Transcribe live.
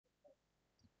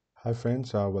Hi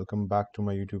friends, welcome back to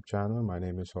my YouTube channel. My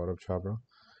name is Saurabh Chabra.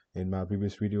 In my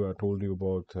previous video, I told you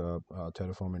about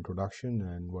Terraform introduction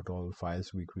and what all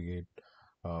files we create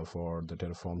for the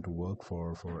Terraform to work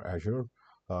for Azure.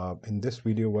 In this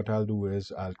video, what I'll do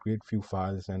is I'll create few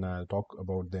files and I'll talk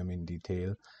about them in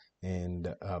detail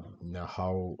and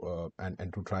how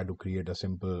and to try to create a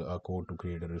simple code to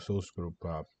create a resource group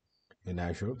in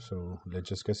Azure. So let's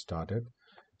just get started.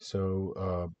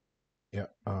 So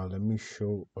let me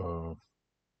show.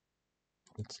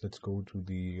 Let's go to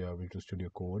the Visual Studio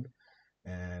Code,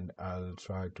 and I'll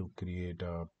try to create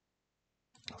a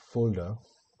folder.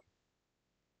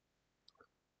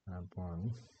 App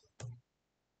one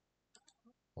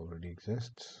already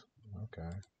exists.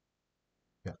 Okay.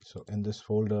 Yeah. So in this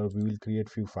folder, we will create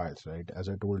few files, right? As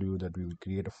I told you that we will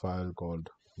create a file called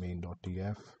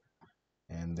Main.tf,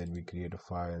 and then we create a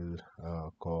file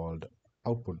called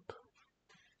output.tf.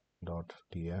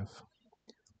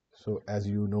 So as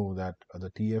you know that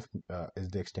the TF is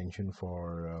the extension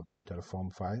for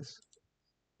Terraform files,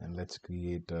 and let's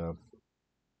create a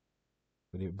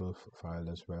variable file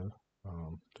as well.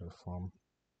 Terraform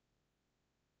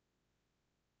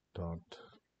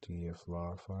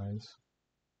 .tf files,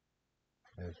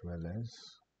 as well as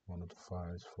one of the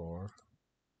files for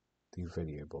the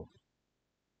variable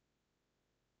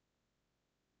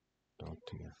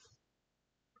 .tf.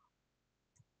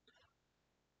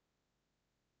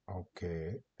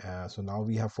 Okay, so now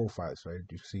we have four files, right?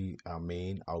 You see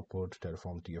main, output,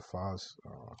 Terraform, TF files.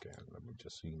 Okay, let me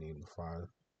just rename the file.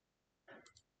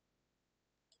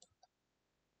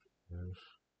 Yes.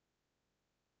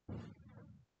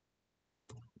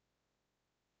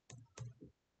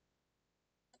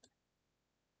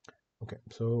 Okay,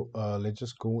 so let's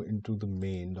just go into the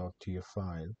main.tf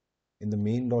file. In the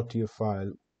main.tf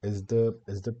file is the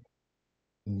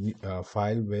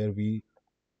file where we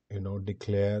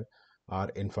declare our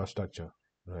infrastructure,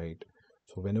 right?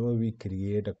 So whenever we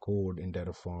create a code in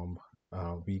Terraform,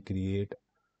 we create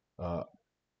uh,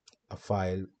 a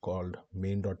file called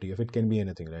main.tf. It can be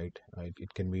anything, right?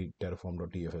 It can be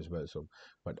terraform.tf as well. So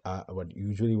but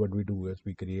usually what we do is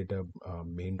we create a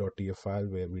main.tf file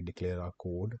where we declare our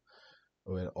code,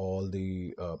 where all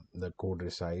the code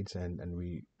resides, and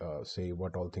we say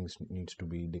what all things needs to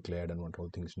be declared and what all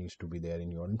things needs to be there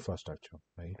in your infrastructure,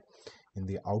 right? In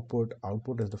the output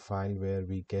is the file where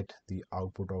we get the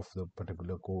output of the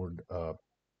particular code,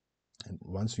 and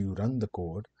once you run the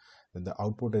code, then the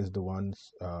output is the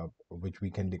ones which we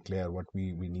can declare what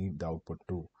we need the output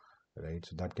to, right?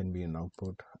 So that can be an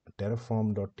output.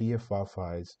 Terraform.tf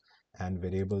files and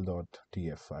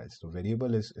variable.tf files. So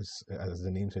variable is, as the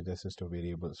name suggests, is a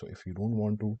variable. So if you don't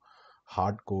want to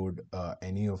hard code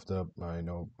any of the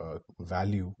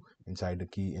value inside the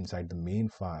key inside the main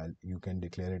file, you can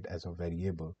declare it as a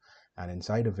variable. And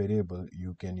inside a variable,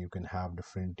 you can have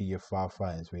different tfr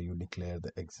files where you declare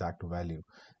the exact value.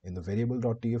 In the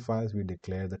variable.tf files, we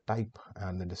declare the type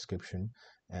and the description,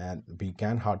 and we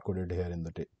can hard code it here in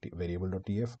the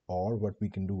variable.tf. Or what we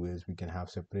can do is we can have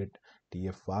separate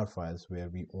tfr files where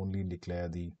we only declare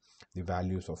the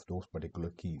values of those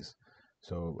particular keys.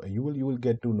 So you will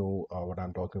get to know what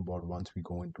I'm talking about once we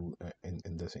go into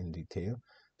in this in detail.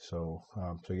 So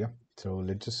yeah, so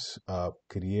let's just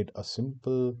create a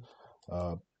simple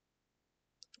uh,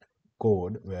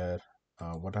 code where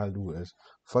what I'll do is,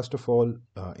 first of all,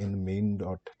 in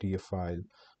main.tf file,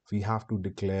 we have to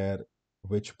declare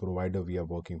which provider we are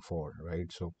working for,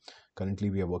 right? So currently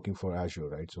we are working for Azure,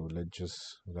 right? So let's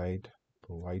just write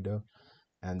provider,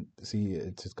 and see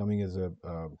it's coming as a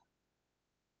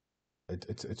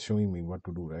it's showing me what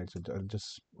to do, right? So I'll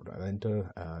just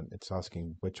enter, and it's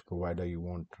asking which provider you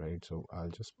want, right? So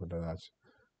I'll just put it as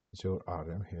Azure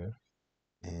RM here,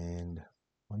 and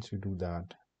once you do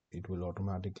that, it will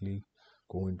automatically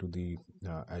go into the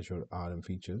Azure RM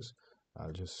features.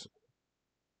 I'll just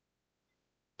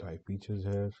type features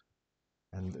here,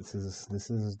 and this is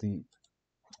the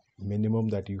minimum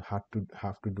that you have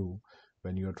to do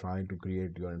when you're trying to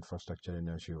create your infrastructure in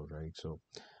Azure, right? So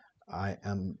I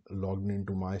am logged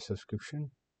into my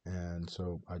subscription, and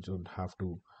so I don't have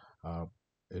to uh,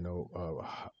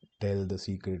 tell the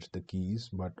secrets, the keys.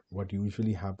 But what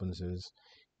usually happens is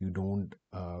you don't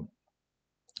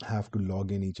have to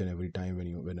log in each and every time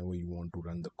whenever you want to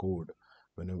run the code,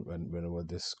 whenever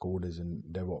this code is in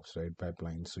DevOps, right,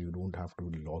 pipeline. So you don't have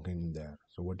to log in there.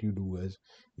 So what you do is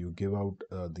you give out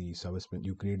the service,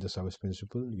 you create the service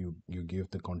principal, you give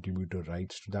the contributor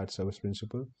rights to that service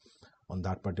principal on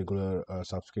that particular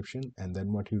subscription, and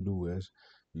then what you do is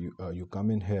you come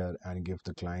in here and give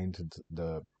the client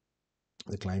the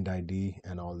client ID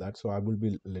and all that. So I will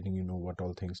be letting you know what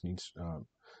all things needs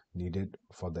needed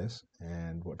for this.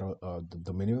 And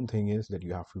the minimum thing is that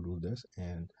you have to do this,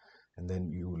 and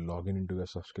then you log in into your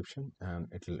subscription, and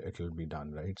it'll be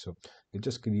done, right? So you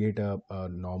just create a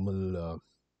normal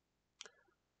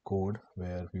code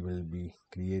where we will be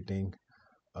creating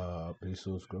a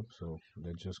resource group. So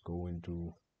let's just go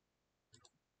into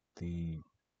the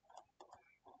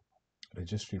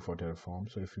registry for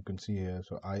Terraform. So if you can see here,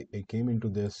 so I came into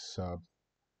this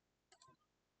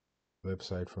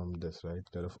website from this, right?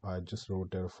 I just wrote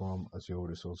Terraform Azure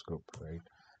resource group, right?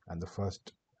 And the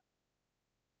first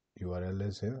URL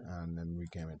is here, and then we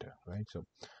came into, right? So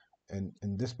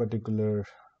in this particular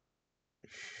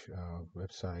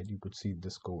website, you could see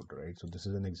this code, right? So this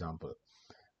is an example.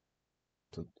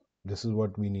 So this is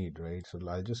what we need, right? So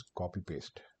I'll just copy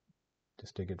paste,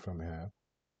 just take it from here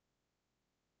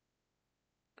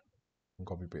and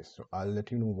copy paste. So I'll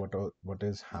let you know what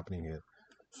is happening here.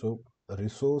 So a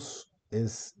resource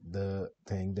is the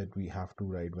thing that we have to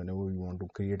write whenever we want to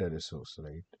create a resource,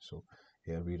 right? So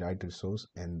here we write resource,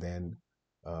 and then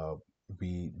uh,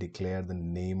 we declare the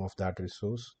name of that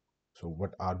resource. So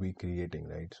what are we creating,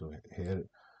 right? So here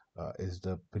is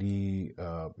the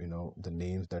the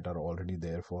names that are already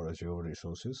there for Azure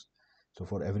resources. So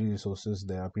for every resources,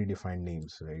 there are predefined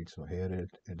names, right? So here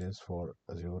it is for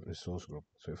Azure resource group.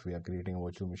 So if we are creating a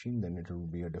virtual machine, then it will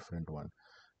be a different one.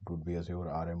 It would be Azure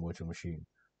RM virtual machine.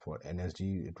 For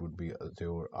NSG, it would be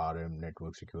Azure RM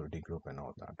network security group and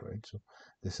all that, right? So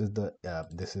this is the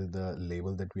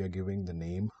label that we are giving, the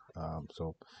name.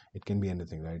 So it can be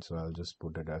anything, right? So I'll just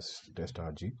put it as test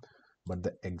RG. But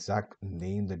the exact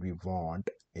name that we want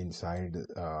inside,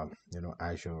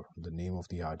 Azure, the name of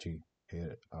the RG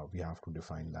here, we have to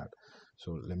define that.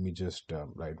 So let me just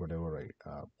write whatever, right?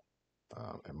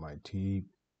 MIT.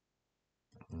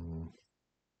 mm,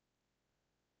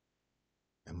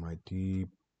 MIT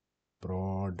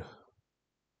prod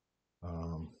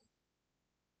um,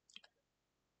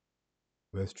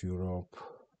 West Europe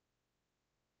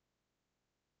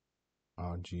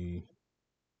RG01.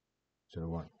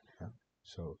 Yeah.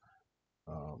 So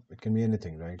it can be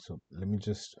anything, right? So let me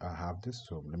just have this.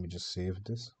 So let me just save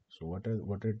this. So what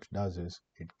it does is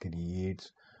it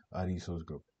creates a resource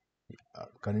group.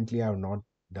 Currently, I have not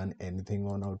done anything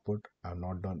on output. I have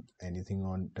not done anything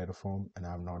on Terraform, and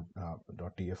I have not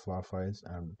 .tfr files.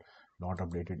 I have not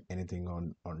updated anything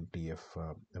on tf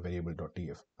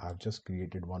variable.tf. I have just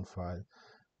created one file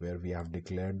where we have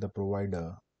declared the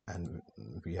provider, and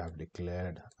we have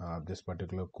declared this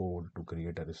particular code to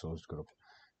create a resource group.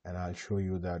 And I'll show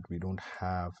you that we don't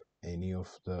have any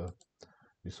of the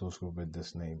resource group with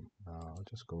this name. I'll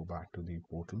just go back to the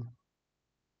portal.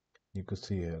 You could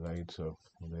see here, right? So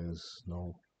there's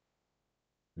no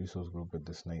resource group with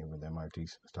this name, with MIT,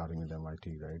 starting with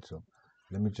MIT, right? So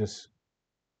let me just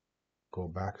go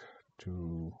back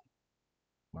to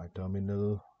my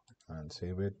terminal and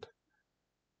save it.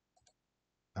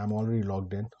 I'm already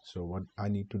logged in. So what I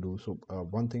need to do, so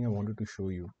one thing I wanted to show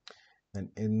you, and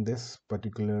in this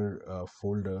particular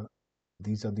folder,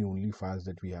 these are the only files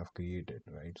that we have created,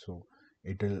 right? So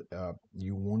it'll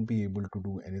you won't be able to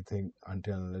do anything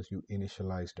until unless you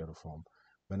initialize Terraform.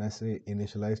 When I say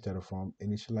initialize Terraform,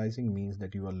 initializing means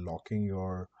that you are locking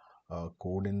your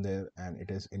code in there, and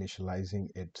it is initializing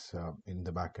it in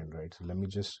the backend, right? So let me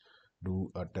just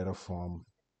do a Terraform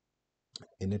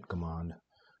init command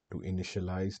to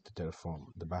initialize the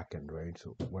Terraform, the backend, right?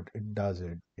 So what it does,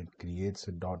 it creates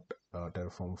a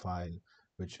Terraform file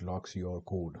which locks your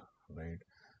code, right?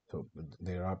 So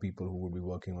there are people who will be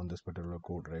working on this particular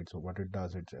code, right? So what it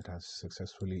does, it has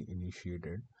successfully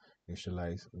initialized.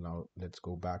 Now let's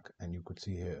go back, and you could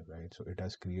see here, right? So it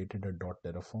has created a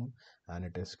 .terraform, and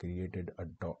it has created a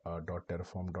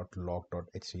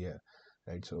 .terraform.log.hcl,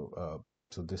 right? So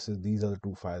these are the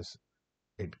two files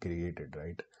it created,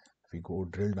 right? If we go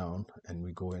drill down and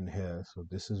we go in here, so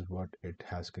this is what it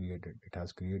has created. It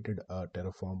has created a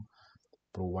Terraform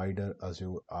provider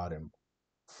Azure RM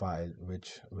file,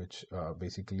 which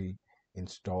basically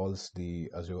installs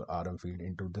the Azure RM field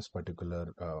into this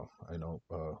particular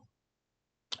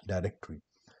directory.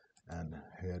 And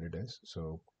here it is.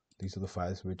 So these are the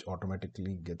files which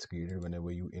automatically gets created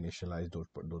whenever you initialize those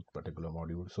particular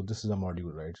modules. So this is a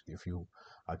module, right? If you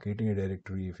are creating a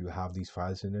directory, if you have these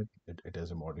files in it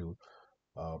is a module.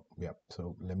 Yeah,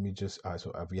 so let me just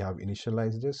we have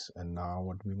initialized this, and now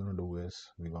what we're gonna do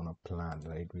is we're gonna plan,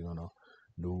 right? We're gonna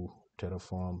do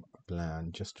Terraform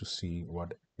plan just to see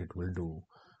what it will do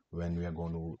when we are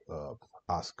going to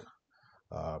ask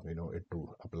it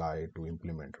to apply, to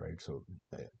implement, right? So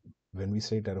when we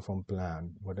say Terraform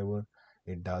plan, whatever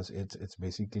it does, it's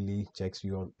basically checks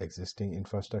your existing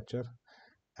infrastructure,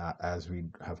 as we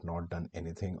have not done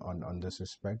anything on this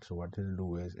respect. So what it'll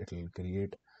do is it'll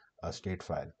create a state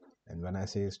file. And when I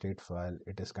say state file,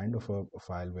 it is kind of a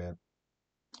file where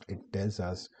it tells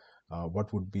us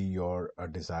what would be your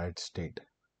desired state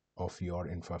of your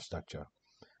infrastructure.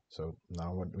 So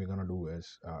now what we're going to do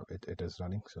is it is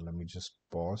running. So let me just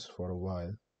pause for a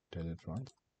while till it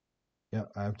runs. Yeah,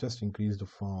 I've just increased the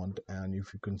font, and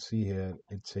if you can see here,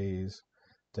 it says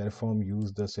Terraform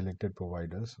use the selected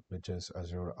providers, which is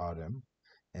Azure RM.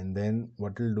 And then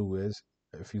what it'll do is,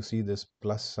 if you see this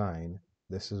plus sign,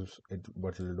 this is it.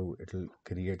 What it'll do, it'll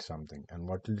create something, and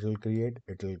what it'll create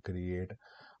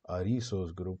a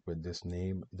resource group with this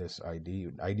name, this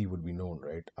ID. ID would be known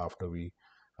right after we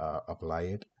apply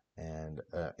it, and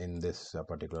in this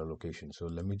particular location. So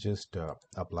let me just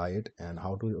apply it, and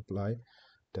how to apply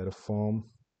Terraform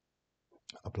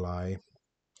apply,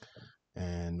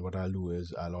 and what I'll do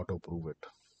is I'll auto approve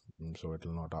it. So it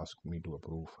will not ask me to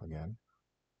approve again.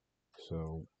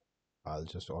 So I'll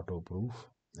just auto approve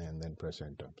and then press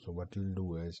enter. So what it'll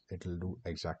do is it'll do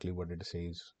exactly what it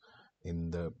says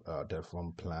in the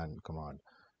Terraform plan command.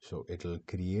 So it'll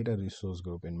create a resource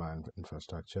group in my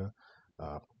infrastructure,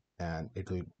 uh, and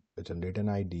it'll generate an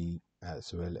ID,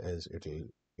 as well as it'll,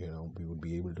 we would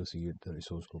be able to see it, the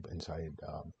resource group inside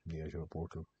the Azure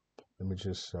portal. Let me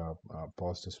just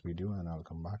pause this video and I'll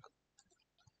come back.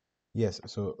 Yes,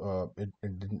 so it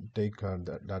didn't take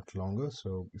that longer.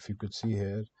 So if you could see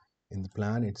here in the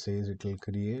plan, it says it will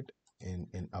create.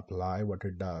 In apply, what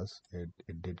it does, it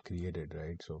did create it,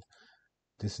 right? So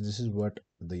this is what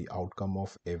the outcome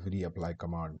of every apply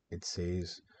command. It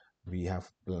says we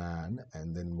have plan,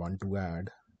 and then 1 to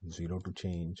add, 0 to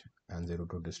change, and 0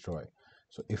 to destroy.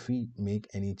 So if we make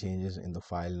any changes in the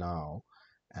file now,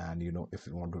 and if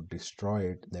you want to destroy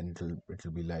it, then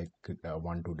it'll be like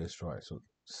 1 to destroy.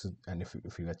 And if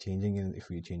we are changing in if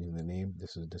we're changing the name,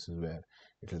 this is where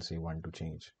it'll say 1 to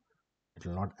change. It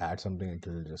will not add something, it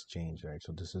will just change, right?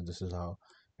 So this is how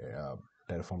uh,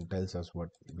 Terraform tells us what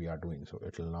we are doing. So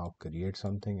it will now create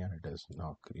something, and it is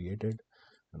now created.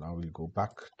 And now we'll go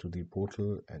back to the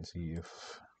portal and see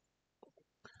if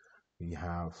we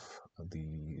have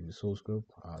the resource group.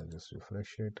 I'll just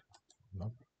refresh it.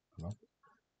 Nope, nope,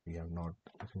 we have not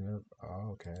here.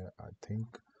 Okay, I think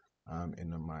I'm in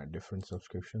my different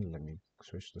subscription. Let me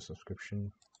switch the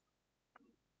subscription.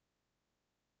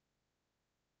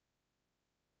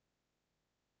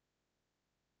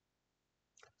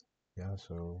 Yeah,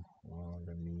 so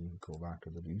let me go back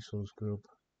to the resource group,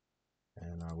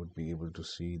 and I would be able to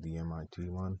see the MIT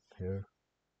one here.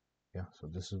 Yeah, so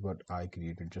this is what I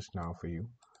created just now for you.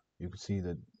 You can see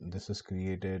that this is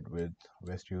created with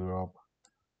West Europe,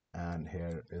 and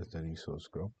here is the resource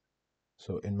group.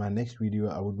 So in my next video,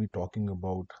 I would be talking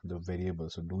about the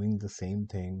variables. So doing the same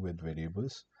thing with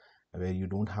variables, where you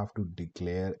don't have to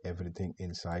declare everything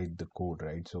inside the code,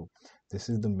 right? So this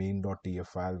is the main.tf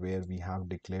file where we have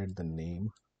declared the name,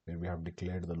 where we have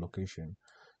declared the location.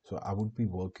 So I would be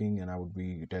working, and I would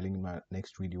be telling in my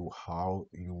next video how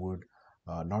you would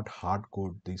not hard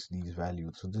code these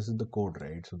values. So this is the code,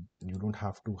 right? So you don't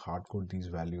have to hard code these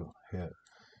value here.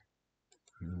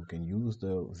 You can use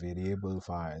the variable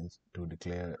files to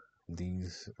declare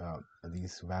these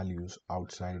values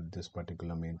outside this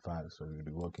particular main file. So we'll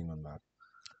be working on that.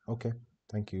 Okay,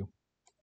 thank you.